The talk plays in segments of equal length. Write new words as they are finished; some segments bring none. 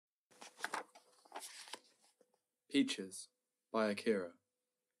Peaches by Akira.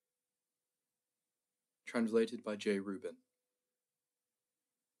 Translated by Jay Rubin.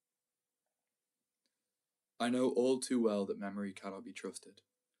 I know all too well that memory cannot be trusted,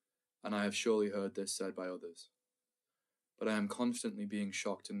 and I have surely heard this said by others. But I am constantly being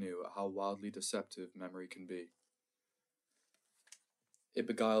shocked anew at how wildly deceptive memory can be. It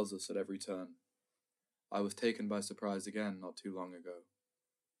beguiles us at every turn. I was taken by surprise again not too long ago.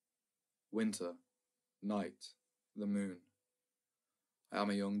 Winter, night, the moon. I am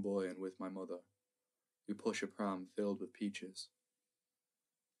a young boy and with my mother. We push a pram filled with peaches.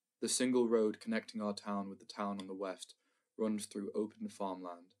 The single road connecting our town with the town on the west runs through open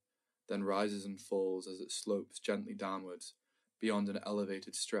farmland, then rises and falls as it slopes gently downwards beyond an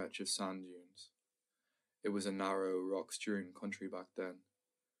elevated stretch of sand dunes. It was a narrow, rock-strewn country back then.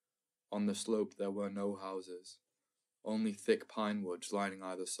 On the slope there were no houses, only thick pine woods lining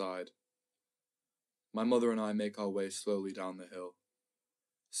either side. My mother and I make our way slowly down the hill.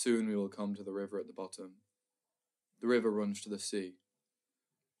 Soon we will come to the river at the bottom. The river runs to the sea.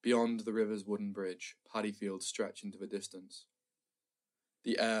 Beyond the river's wooden bridge, paddy fields stretch into the distance.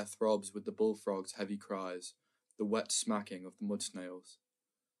 The air throbs with the bullfrog's heavy cries, the wet smacking of the mud snails.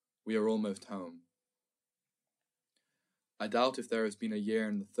 We are almost home. I doubt if there has been a year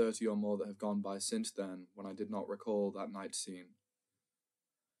in the 30 or more that have gone by since then when I did not recall that night scene.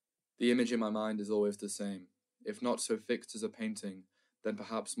 The image in my mind is always the same, if not so fixed as a painting, then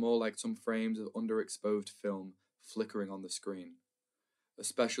perhaps more like some frames of underexposed film flickering on the screen,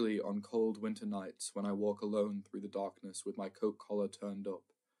 especially on cold winter nights when I walk alone through the darkness with my coat collar turned up.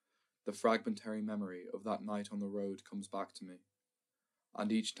 The fragmentary memory of that night on the road comes back to me,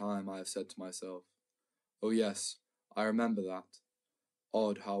 and each time I have said to myself, "Oh yes, I remember that.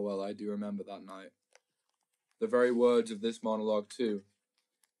 Odd how well I do remember that night." The very words of this monologue, too,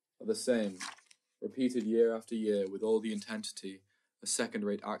 are the same, repeated year after year with all the intensity a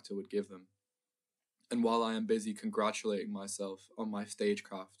second-rate actor would give them. And while I am busy congratulating myself on my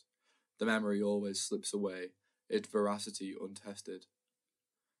stagecraft, the memory always slips away, its veracity untested.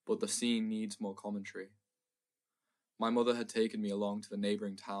 But the scene needs more commentary. My mother had taken me along to the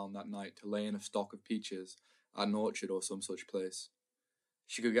neighbouring town that night to lay in a stock of peaches at an orchard or some such place.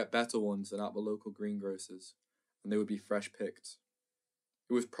 She could get better ones than at the local greengrocer's, and they would be fresh picked.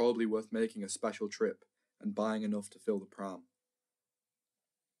 It was probably worth making a special trip and buying enough to fill the pram.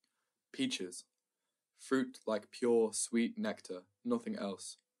 Peaches. Fruit like pure, sweet nectar, nothing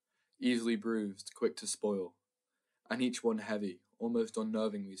else. Easily bruised, quick to spoil. And each one heavy, almost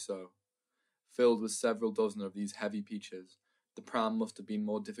unnervingly so. Filled with several dozen of these heavy peaches, the pram must have been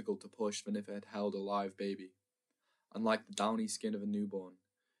more difficult to push than if it had held a live baby. And like the downy skin of a newborn,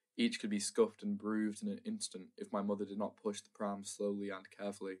 each could be scuffed and bruised in an instant if my mother did not push the pram slowly and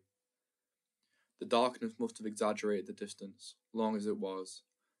carefully. The darkness must have exaggerated the distance, long as it was.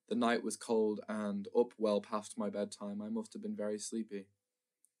 The night was cold and, up well past my bedtime, I must have been very sleepy.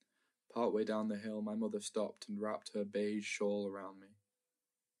 Part way down the hill, my mother stopped and wrapped her beige shawl around me.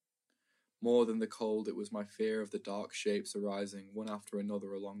 More than the cold, it was my fear of the dark shapes arising one after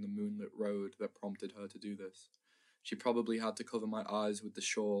another along the moonlit road that prompted her to do this. She probably had to cover my eyes with the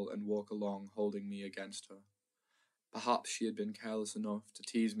shawl and walk along holding me against her. Perhaps she had been careless enough to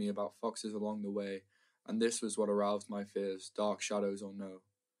tease me about foxes along the way, and this was what aroused my fears, dark shadows or no.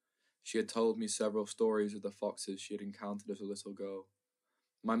 She had told me several stories of the foxes she had encountered as a little girl.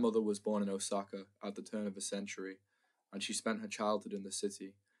 My mother was born in Osaka at the turn of the century, and she spent her childhood in the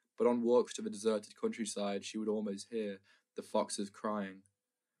city, but on walks to the deserted countryside she would always hear the foxes crying,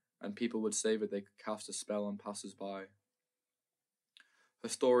 and people would say that they could cast a spell on passers-by. Her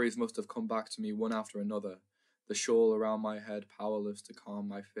stories must have come back to me one after another, the shawl around my head powerless to calm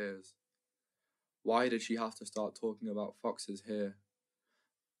my fears. Why did she have to start talking about foxes here?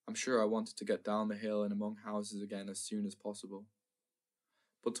 I'm sure I wanted to get down the hill and among houses again as soon as possible.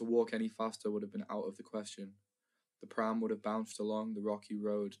 But to walk any faster would have been out of the question. The pram would have bounced along the rocky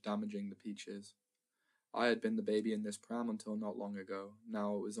road, damaging the peaches. I had been the baby in this pram until not long ago.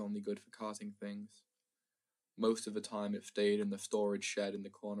 Now it was only good for carting things. Most of the time it stayed in the storage shed in the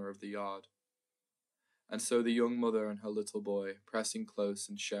corner of the yard. And so the young mother and her little boy, pressing close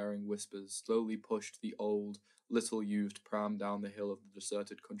and sharing whispers, slowly pushed the old, little-used pram down the hill of the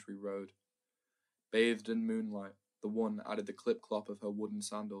deserted country road. Bathed in moonlight, the one added the clip-clop of her wooden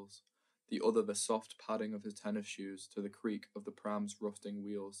sandals, the other the soft padding of his tennis shoes to the creak of the pram's rusting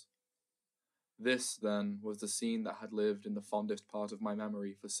wheels. This, then, was the scene that had lived in the fondest part of my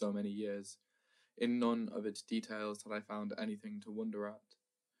memory for so many years. In none of its details had I found anything to wonder at.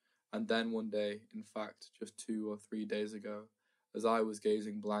 And then one day, in fact, just 2 or 3 days ago, as I was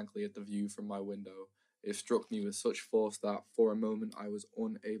gazing blankly at the view from my window, It struck me with such force that, for a moment, I was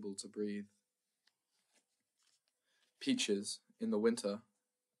unable to breathe. Peaches in the winter.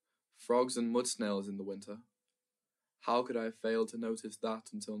 Frogs and mud snails in the winter. How could I have failed to notice that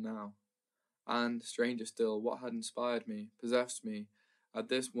until now? And, stranger still, what had inspired me, possessed me, at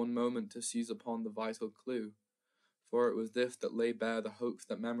this one moment to seize upon the vital clue? For it was this that lay bare the hopes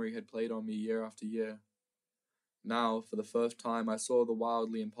that memory had played on me year after year. Now, for the first time, I saw the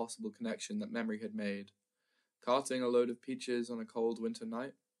wildly impossible connection that memory had made. Carting a load of peaches on a cold winter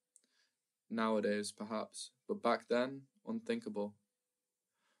night? Nowadays, perhaps, but back then, unthinkable.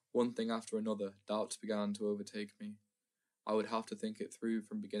 One thing after another, doubts began to overtake me. I would have to think it through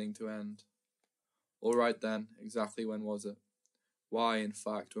from beginning to end. All right then, exactly when was it? Why, in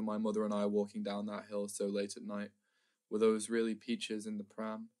fact, were my mother and I walking down that hill so late at night? Were those really peaches in the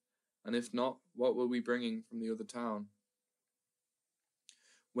pram? And if not, what were we bringing from the other town?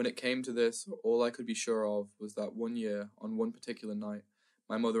 When it came to this, all I could be sure of was that one year, on one particular night,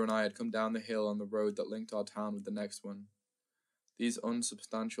 my mother and I had come down the hill on the road that linked our town with the next one. These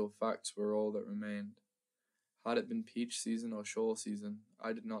unsubstantial facts were all that remained. Had it been peach season or shoal season,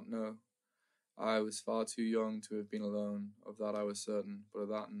 I did not know. I was far too young to have been alone, of that I was certain, but of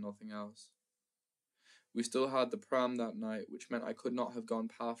that and nothing else. We still had the pram that night, which meant I could not have gone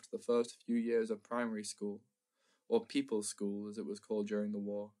past the first few years of primary school, or people's school as it was called during the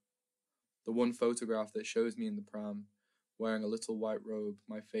war. The one photograph that shows me in the pram, wearing a little white robe,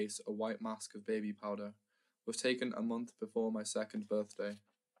 my face a white mask of baby powder, was taken a month before my 2nd birthday.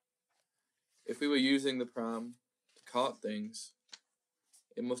 If we were using the pram to cart things,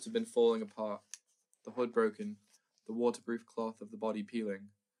 it must have been falling apart, the hood broken, the waterproof cloth of the body peeling.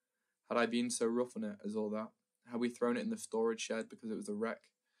 Had I been so rough on it as all that? Had we thrown it in the storage shed because it was a wreck?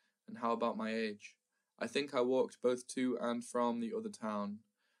 And how about my age? I think I walked both to and from the other town,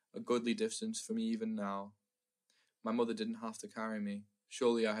 a goodly distance for me even now. My mother didn't have to carry me.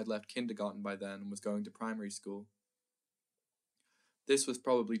 Surely I had left kindergarten by then and was going to primary school. This was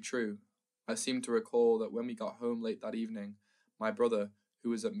probably true. I seem to recall that when we got home late that evening, my brother,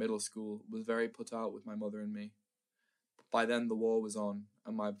 who was at middle school, was very put out with my mother and me. By then the war was on,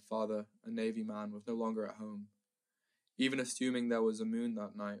 and my father, a Navy man, was no longer at home. Even assuming there was a moon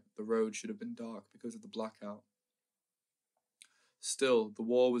that night, the road should have been dark because of the blackout. Still, the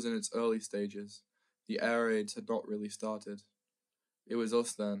war was in its early stages. The air raids had not really started. It was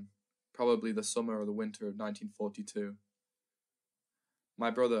us then, probably the summer or the winter of 1942.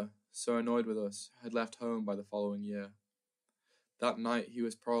 My brother, so annoyed with us, had left home by the following year. That night he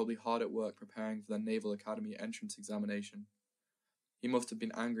was probably hard at work preparing for the Naval Academy entrance examination. He must have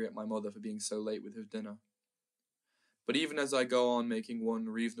been angry at my mother for being so late with his dinner. But even as I go on making one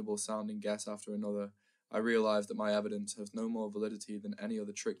reasonable-sounding guess after another, I realize that my evidence has no more validity than any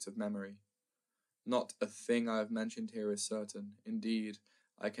other tricks of memory. Not a thing I have mentioned here is certain. Indeed,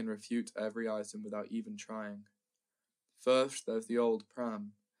 I can refute every item without even trying. First, there's the old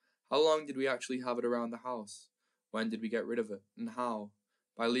pram. How long did we actually have it around the house? When did we get rid of it, and how?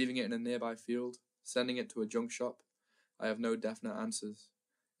 By leaving it in a nearby field? Sending it to a junk shop? I have no definite answers.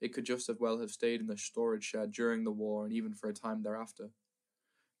 It could just as well have stayed in the storage shed during the war and even for a time thereafter.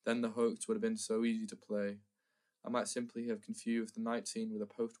 Then the hoax would have been so easy to play. I might simply have confused the night scene with a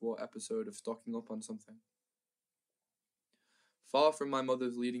post-war episode of stocking up on something. Far from my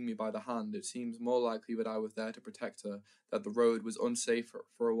mother's leading me by the hand, it seems more likely that I was there to protect her, that the road was unsafe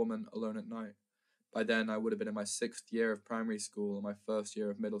for a woman alone at night. By then I would have been in my 6th year of primary school and my 1st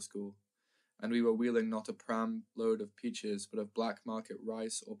year of middle school, and we were wheeling not a pram load of peaches, but of black market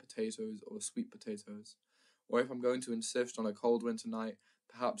rice or potatoes or sweet potatoes, or if I'm going to insist on a cold winter night,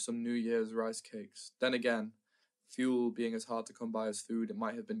 perhaps some New Year's rice cakes. Then again, fuel being as hard to come by as food, it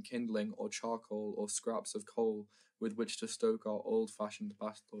might have been kindling or charcoal or scraps of coal with which to stoke our old-fashioned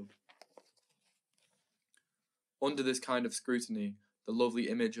bathtub. Under this kind of scrutiny, the lovely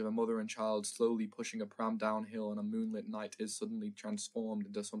image of a mother and child slowly pushing a pram downhill on a moonlit night is suddenly transformed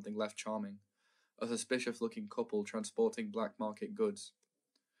into something less charming, a suspicious-looking couple transporting black market goods.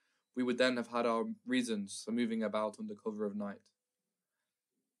 We would then have had our reasons for moving about under cover of night.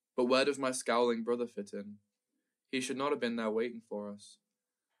 But where does my scowling brother fit in? He should not have been there waiting for us.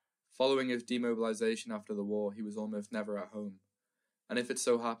 Following his demobilization after the war, he was almost never at home, and if it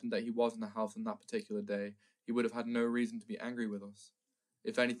so happened that he was in the house on that particular day, he would have had no reason to be angry with us.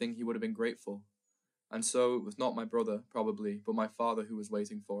 If anything, he would have been grateful. And so it was not my brother, probably, but my father who was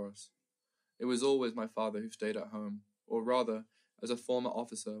waiting for us. It was always my father who stayed at home, or rather, as a former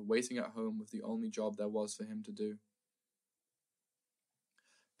officer, waiting at home was the only job there was for him to do.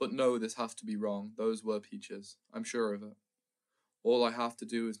 But no, this has to be wrong. Those were peaches. I'm sure of it. All I have to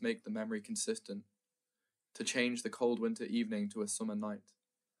do is make the memory consistent. to change the cold winter evening to a summer night.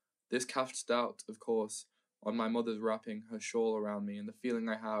 This cast doubt, of course, on my mother's wrapping her shawl around me and the feeling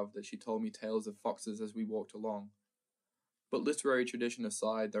I have that she told me tales of foxes as we walked along. But literary tradition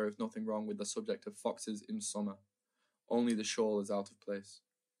aside, there is nothing wrong with the subject of foxes in summer. Only the shawl is out of place.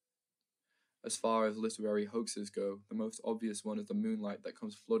 As far as literary hoaxes go, the most obvious one is the moonlight that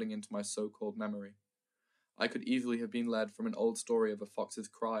comes flooding into my so-called memory. I could easily have been led from an old story of a fox's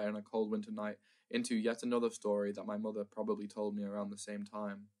cry on a cold winter night into yet another story that my mother probably told me around the same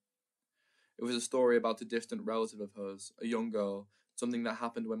time. It was a story about a distant relative of hers, a young girl, something that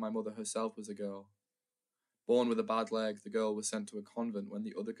happened when my mother herself was a girl. Born with a bad leg, the girl was sent to a convent when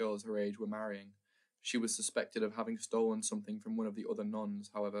the other girls her age were marrying. She was suspected of having stolen something from one of the other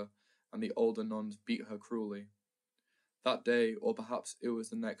nuns, however, and the older nuns beat her cruelly. That day, or perhaps it was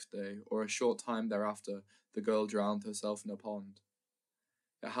the next day, or a short time thereafter, the girl drowned herself in a pond.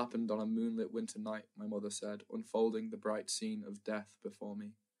 It happened on a moonlit winter night, my mother said, unfolding the bright scene of death before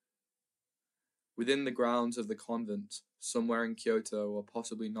me. Within the grounds of the convent, somewhere in Kyoto or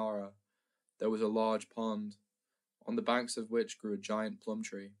possibly Nara, there was a large pond, on the banks of which grew a giant plum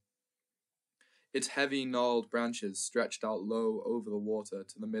tree. Its heavy, gnarled branches stretched out low over the water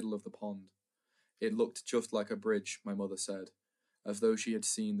to the middle of the pond. It looked just like a bridge, my mother said, as though she had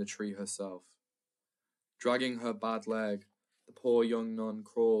seen the tree herself. Dragging her bad leg, the poor young nun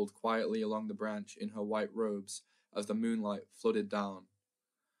crawled quietly along the branch in her white robes as the moonlight flooded down.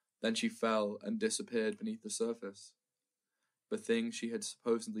 Then she fell and disappeared beneath the surface. The thing she had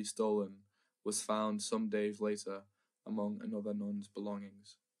supposedly stolen was found some days later among another nun's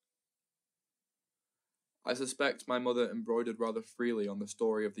belongings. I suspect my mother embroidered rather freely on the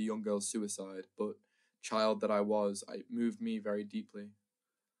story of the young girl's suicide, but, child that I was, it moved me very deeply.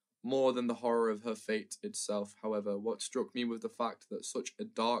 More than the horror of her fate itself, however, what struck me was the fact that such a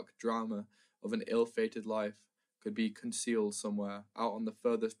dark drama of an ill-fated life could be concealed somewhere, out on the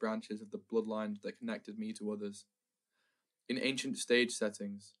furthest branches of the bloodlines that connected me to others. In ancient stage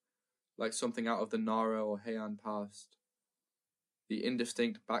settings, like something out of the Nara or Heian past. The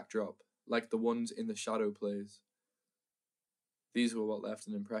indistinct backdrop, like the ones in the shadow plays. These were what left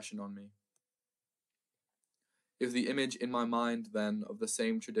an impression on me. Is the image in my mind, then, of the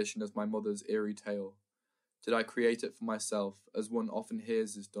same tradition as my mother's eerie tale? Did I create it for myself, as one often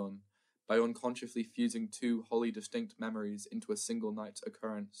hears is done, by unconsciously fusing two wholly distinct memories into a single night's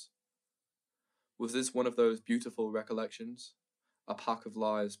occurrence? Was this one of those beautiful recollections? A pack of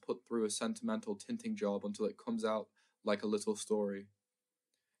lies put through a sentimental tinting job until it comes out like a little story.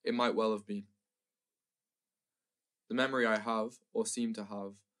 It might well have been. The memory I have, or seem to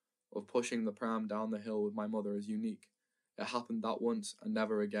have, of pushing the pram down the hill with my mother is unique. It happened that once and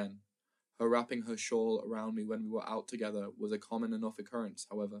never again. Her wrapping her shawl around me when we were out together was a common enough occurrence,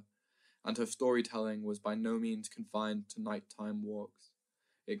 however, and her storytelling was by no means confined to nighttime walks.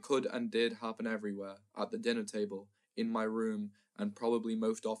 It could and did happen everywhere, at the dinner table, in my room, and probably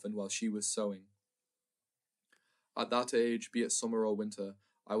most often while she was sewing. At that age, be it summer or winter,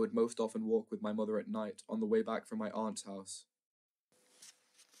 I would most often walk with my mother at night on the way back from my aunt's house,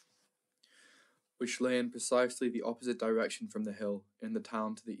 which lay in precisely the opposite direction from the hill, in the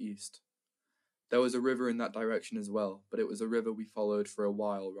town to the east. There was a river in that direction as well, but it was a river we followed for a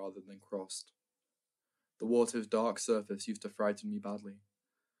while rather than crossed. The water's dark surface used to frighten me badly.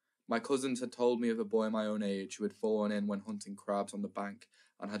 My cousins had told me of a boy my own age who had fallen in when hunting crabs on the bank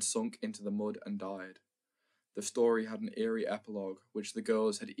and had sunk into the mud and died. The story had an eerie epilogue, which the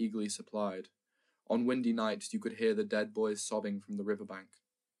girls had eagerly supplied. On windy nights you could hear the dead boys sobbing from the riverbank.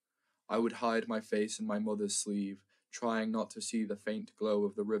 I would hide my face in my mother's sleeve, trying not to see the faint glow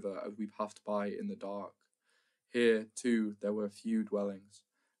of the river as we passed by in the dark. Here, too, there were few dwellings,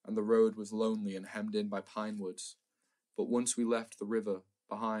 and the road was lonely and hemmed in by pine woods. But once we left the river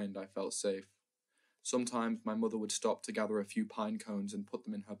behind, I felt safe. Sometimes my mother would stop to gather a few pine cones and put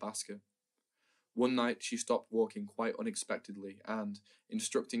them in her basket. One night she stopped walking quite unexpectedly and,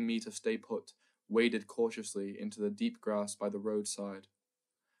 instructing me to stay put, waded cautiously into the deep grass by the roadside.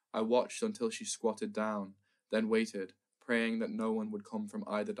 I watched until she squatted down, then waited, praying that no one would come from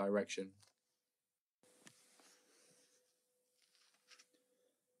either direction.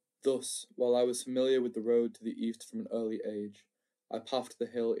 Thus, while I was familiar with the road to the east from an early age, I passed the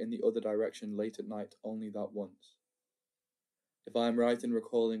hill in the other direction late at night only that once. If I am right in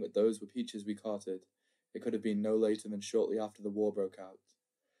recalling that those were peaches we carted, it could have been no later than shortly after the war broke out.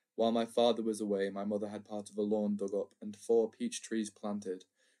 While my father was away, my mother had part of a lawn dug up and 4 peach trees planted,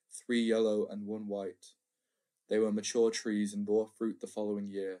 3 yellow and 1 white. They were mature trees and bore fruit the following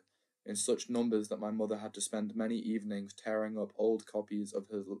year, in such numbers that my mother had to spend many evenings tearing up old copies of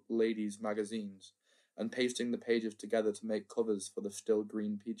her ladies' magazines and pasting the pages together to make covers for the still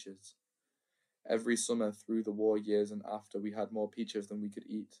green peaches. Every summer through the war years and after, we had more peaches than we could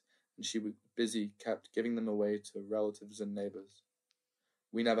eat, and she was busy, kept giving them away to relatives and neighbors.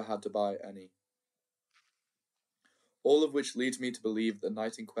 We never had to buy any. All of which leads me to believe the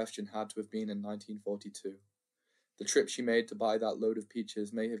night in question had to have been in 1942. The trip she made to buy that load of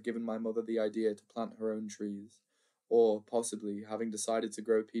peaches may have given my mother the idea to plant her own trees, or, possibly, having decided to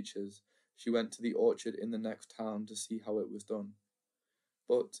grow peaches, she went to the orchard in the next town to see how it was done.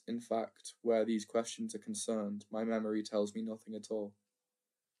 But, in fact, where these questions are concerned, my memory tells me nothing at all.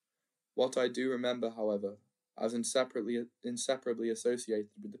 What I do remember, however, as inseparably associated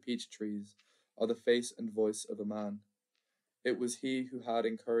with the peach trees, are the face and voice of a man. It was he who had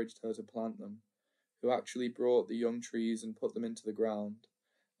encouraged her to plant them, who actually brought the young trees and put them into the ground,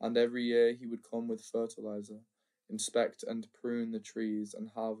 and every year he would come with fertilizer, inspect and prune the trees, and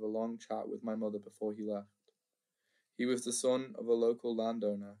have a long chat with my mother before he left. He was the son of a local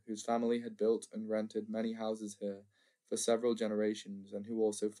landowner whose family had built and rented many houses here for several generations and who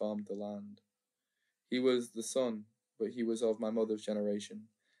also farmed the land. He was the son, but he was of my mother's generation,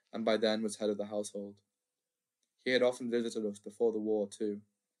 and by then was head of the household. He had often visited us before the war, too.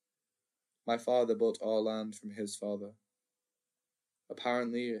 My father bought our land from his father.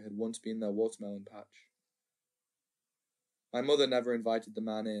 Apparently it had once been their watermelon patch. My mother never invited the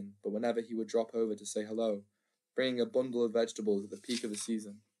man in, but whenever he would drop over to say hello, bringing a bundle of vegetables at the peak of the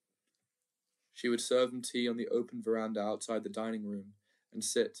season, she would serve him tea on the open veranda outside the dining room and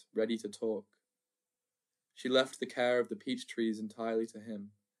sit, ready to talk. She left the care of the peach trees entirely to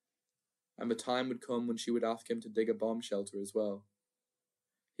him, and the time would come when she would ask him to dig a bomb shelter as well.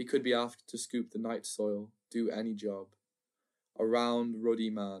 He could be asked to scoop the night soil, do any job. A round, ruddy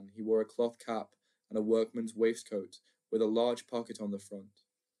man, he wore a cloth cap and a workman's waistcoat with a large pocket on the front.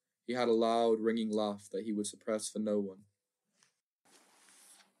 He had a loud, ringing laugh that he would suppress for no one.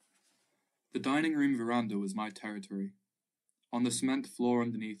 The dining room veranda was my territory. On the cement floor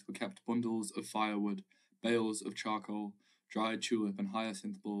underneath were kept bundles of firewood, bales of charcoal, dried tulip and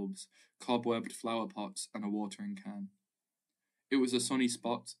hyacinth bulbs, cobwebbed flower pots, and a watering can. It was a sunny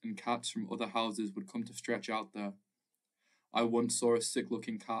spot, and cats from other houses would come to stretch out there. I once saw a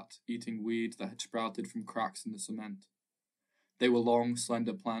sick-looking cat eating weeds that had sprouted from cracks in the cement. They were long,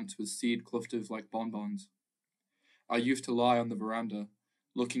 slender plants with seed clusters like bonbons. I used to lie on the veranda,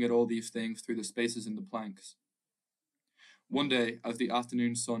 looking at all these things through the spaces in the planks. One day, as the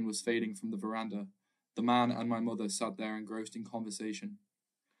afternoon sun was fading from the veranda, the man and my mother sat there engrossed in conversation.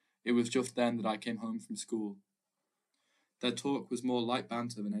 It was just then that I came home from school. Their talk was more light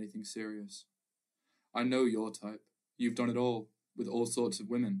banter than anything serious. "I know your type. You've done it all, with all sorts of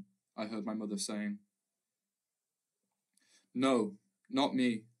women," I heard my mother saying. "No, not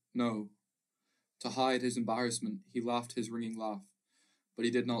me, no." To hide his embarrassment, he laughed his ringing laugh, but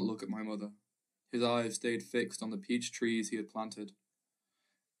he did not look at my mother. His eyes stayed fixed on the peach trees he had planted.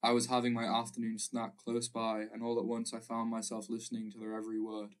 I was having my afternoon snack close by, and all at once I found myself listening to their every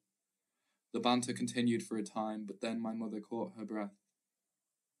word. The banter continued for a time, but then my mother caught her breath.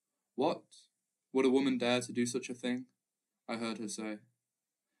 "What? Would a woman dare to do such a thing?" I heard her say.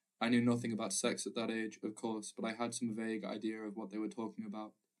 I knew nothing about sex at that age, of course, but I had some vague idea of what they were talking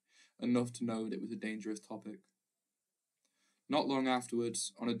about, enough to know that it was a dangerous topic. Not long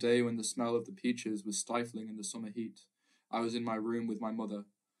afterwards, on a day when the smell of the peaches was stifling in the summer heat, I was in my room with my mother,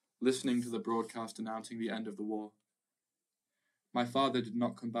 listening to the broadcast announcing the end of the war. My father did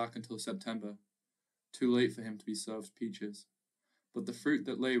not come back until September, too late for him to be served peaches, but the fruit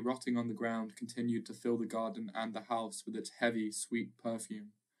that lay rotting on the ground continued to fill the garden and the house with its heavy, sweet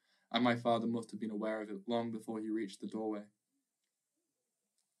perfume, and my father must have been aware of it long before he reached the doorway.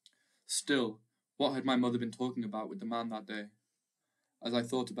 Still, what had my mother been talking about with the man that day? As I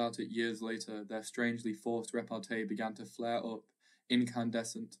thought about it years later, their strangely forced repartee began to flare up,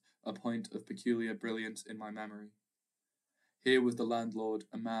 incandescent, a point of peculiar brilliance in my memory. Here was the landlord,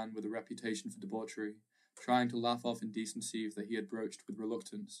 a man with a reputation for debauchery, trying to laugh off indecencies that he had broached with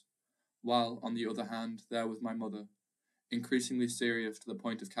reluctance, while, on the other hand, there was my mother, increasingly serious to the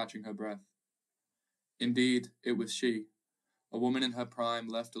point of catching her breath. Indeed, it was she, a woman in her prime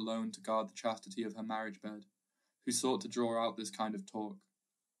left alone to guard the chastity of her marriage bed, who sought to draw out this kind of talk.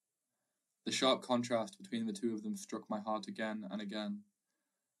 The sharp contrast between the two of them struck my heart again and again.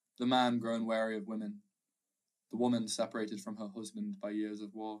 The man grown wary of women, the woman separated from her husband by years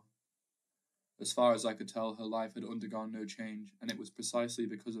of war. As far as I could tell, her life had undergone no change, and it was precisely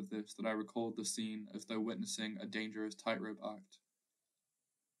because of this that I recalled the scene as though witnessing a dangerous tightrope act.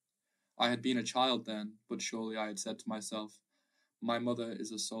 I had been a child then, but surely I had said to myself, "My mother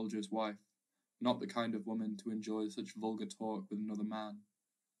is a soldier's wife. not the kind of woman to enjoy such vulgar talk with another man.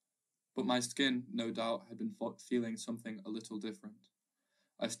 But my skin, no doubt, had been feeling something a little different.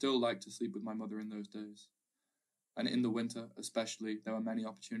 I still liked to sleep with my mother in those days, and in the winter, especially, there were many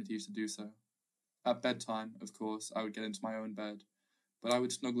opportunities to do so. At bedtime, of course, I would get into my own bed, but I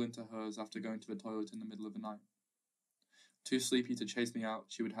would snuggle into hers after going to the toilet in the middle of the night. Too sleepy to chase me out,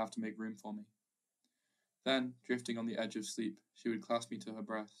 she would have to make room for me. Then, drifting on the edge of sleep, she would clasp me to her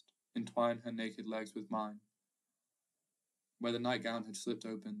breast, entwine her naked legs with mine. Where the nightgown had slipped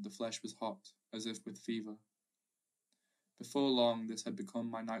open, the flesh was hot, as if with fever. Before long, this had become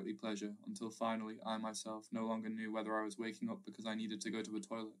my nightly pleasure, until finally I myself no longer knew whether I was waking up because I needed to go to the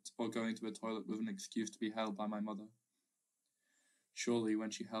toilet, or going to the toilet with an excuse to be held by my mother. Surely, when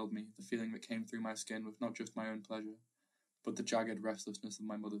she held me, the feeling that came through my skin was not just my own pleasure, but the jagged restlessness of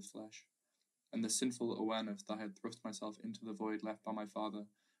my mother's flesh, and the sinful awareness that I had thrust myself into the void left by my father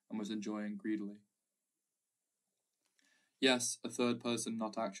and was enjoying greedily. Yes, a third person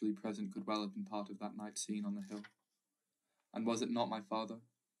not actually present could well have been part of that night scene on the hill. And was it not my father?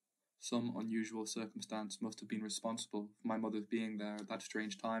 Some unusual circumstance must have been responsible for my mother's being there at that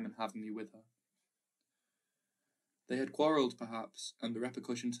strange time and having me with her. They had quarrelled, perhaps, and the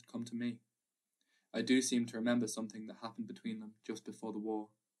repercussions had come to me. I do seem to remember something that happened between them just before the war.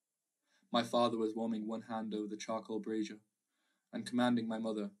 My father was warming one hand over the charcoal brazier, and commanding my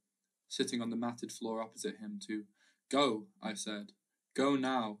mother, sitting on the matted floor opposite him, to "Go," I said. "Go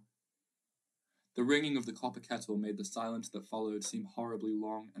now." The ringing of the copper kettle made the silence that followed seem horribly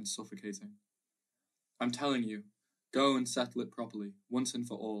long and suffocating. "I'm telling you, go and settle it properly, once and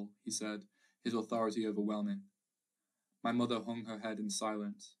for all," he said, his authority overwhelming. My mother hung her head in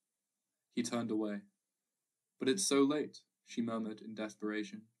silence. He turned away. "But it's so late," she murmured in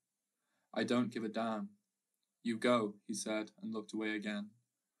desperation. "I don't give a damn." "You go," he said, and looked away again.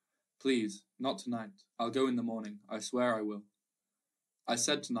 "Please, not tonight. I'll go in the morning. I swear I will." I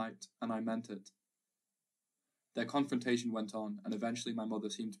said tonight, and I meant it. Their confrontation went on, and eventually my mother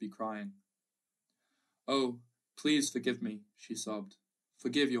seemed to be crying. "Oh, please forgive me," she sobbed.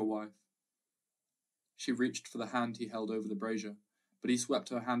 "Forgive your wife." She reached for the hand he held over the brazier, but he swept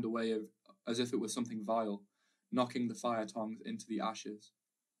her hand away as if it was something vile, knocking the fire tongs into the ashes.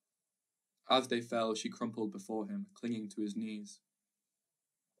 As they fell, she crumpled before him, clinging to his knees.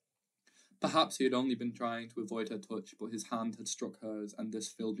 Perhaps he had only been trying to avoid her touch, but his hand had struck hers, and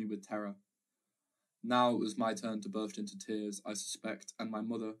this filled me with terror. Now it was my turn to burst into tears, I suspect, and my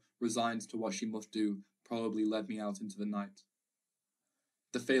mother, resigned to what she must do, probably led me out into the night.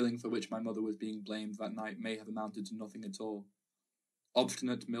 The failing for which my mother was being blamed that night may have amounted to nothing at all.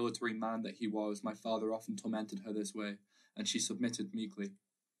 Obstinate military man that he was, my father often tormented her this way, and she submitted meekly.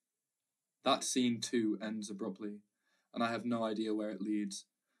 That scene, too, ends abruptly, and I have no idea where it leads,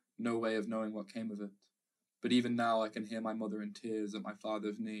 no way of knowing what came of it. But even now I can hear my mother in tears at my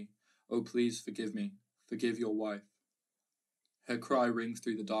father's knee. "Oh, please forgive me. Forgive your wife." Her cry rings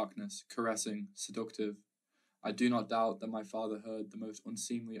through the darkness, caressing, seductive. I do not doubt that my father heard the most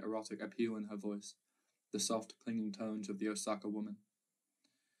unseemly erotic appeal in her voice, the soft, clinging tones of the Osaka woman.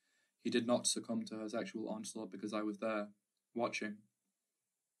 He did not succumb to her sexual onslaught because I was there, watching.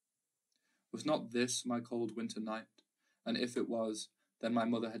 Was not this my cold winter night? And if it was, then my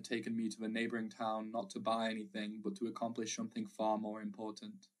mother had taken me to the neighbouring town not to buy anything, but to accomplish something far more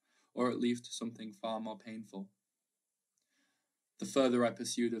important, or at least something far more painful. The further I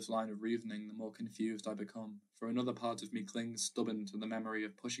pursue this line of reasoning, the more confused I become, for another part of me clings stubborn to the memory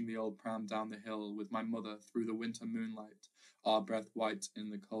of pushing the old pram down the hill with my mother through the winter moonlight, our breath white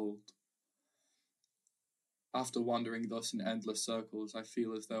in the cold. After wandering thus in endless circles, I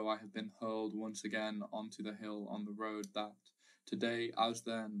feel as though I have been hurled once again onto the hill on the road that, today as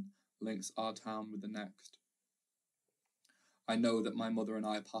then, links our town with the next. I know that my mother and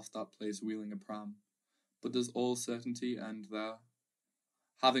I passed that place wheeling a pram, but does all certainty end there?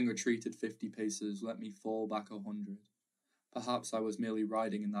 Having retreated 50 paces, let me fall back 100. Perhaps I was merely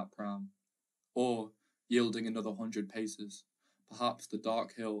riding in that pram. Or, yielding another 100 paces, perhaps the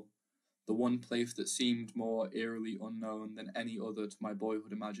dark hill, the one place that seemed more eerily unknown than any other to my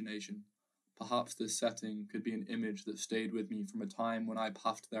boyhood imagination, perhaps this setting could be an image that stayed with me from a time when I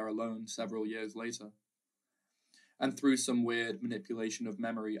passed there alone several years later. And through some weird manipulation of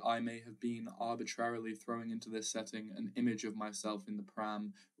memory, I may have been arbitrarily throwing into this setting an image of myself in the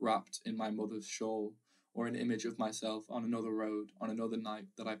pram, wrapped in my mother's shawl, or an image of myself on another road, on another night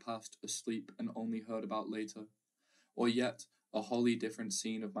that I passed asleep and only heard about later, or yet a wholly different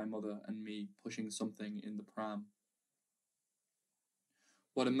scene of my mother and me pushing something in the pram.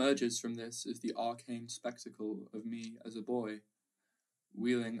 What emerges from this is the arcane spectacle of me as a boy,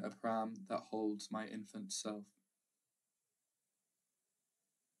 wheeling a pram that holds my infant self.